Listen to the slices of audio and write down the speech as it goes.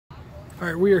All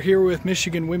right, we are here with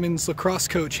Michigan women's lacrosse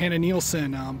coach Hannah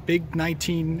Nielsen. Big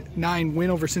 19-9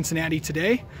 win over Cincinnati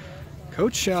today.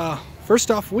 Coach, first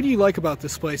off, what do you like about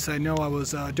this place? I know I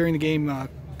was during the game.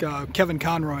 Kevin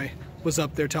Conroy was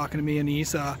up there talking to me, and he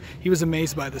was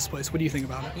amazed by this place. What do you think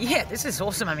about it? Yeah, this is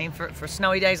awesome. I mean, for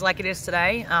snowy days like it is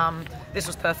today, this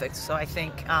was perfect. So I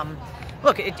think,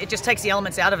 look, it just takes the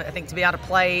elements out of it. I think to be able to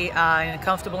play in a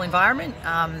comfortable environment,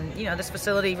 this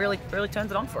facility really turns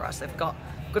it on for us. They've got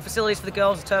good facilities for the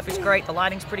girls. The turf is great. The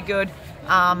lighting's pretty good.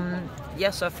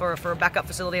 So for a backup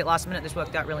facility at last minute, this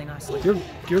worked out really nicely.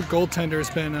 Your goaltender has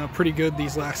been pretty good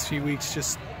these last few weeks.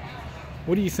 Just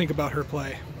what do you think about her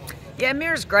play? Yeah,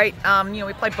 Mira's great.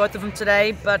 We played both of them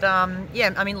today, but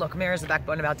look, Mira's the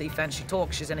backbone of our defense. She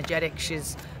talks, she's energetic,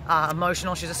 she's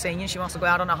emotional, she's a senior, she wants to go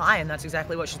out on a high, and that's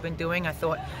exactly what she's been doing. I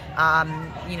thought,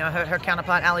 her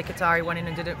counterpart, Ali Katari, went in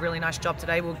and did a really nice job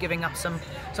today. We were giving up some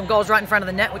goals right in front of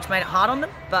the net, which made it hard on them,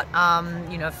 but,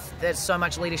 there's so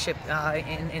much leadership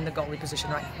in the goalie position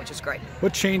right now, which is great.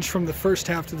 What changed from the first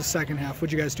half to the second half? What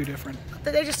did you guys do different?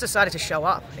 They just decided to show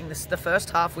up. I think the first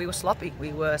half we were sloppy.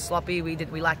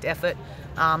 We lacked effort.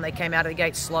 They came out of the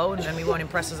gate slow, and we weren't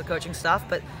impressed as a coaching staff.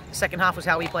 But the second half was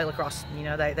how we play lacrosse.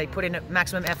 They put in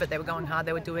maximum effort. They were going hard.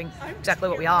 They were doing exactly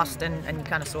what we asked, and you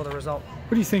kind of saw the result.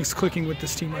 What do you think's clicking with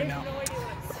this team right now?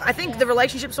 I think the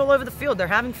relationships all over the field. They're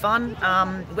having fun.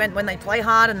 When they play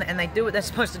hard and they do what they're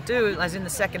supposed to do, as in the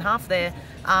second half there,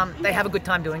 they have a good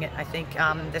time doing it. I think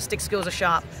their stick skills are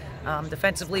sharp.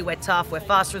 Defensively, we're tough. We're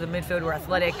fast through the midfield. We're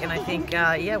athletic, and I think,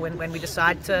 when we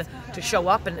decide to show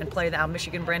up and play our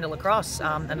Michigan brand of lacrosse,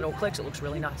 and it all clicks, it looks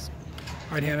really nice.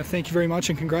 All right, Hannah, thank you very much,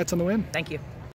 and congrats on the win. Thank you.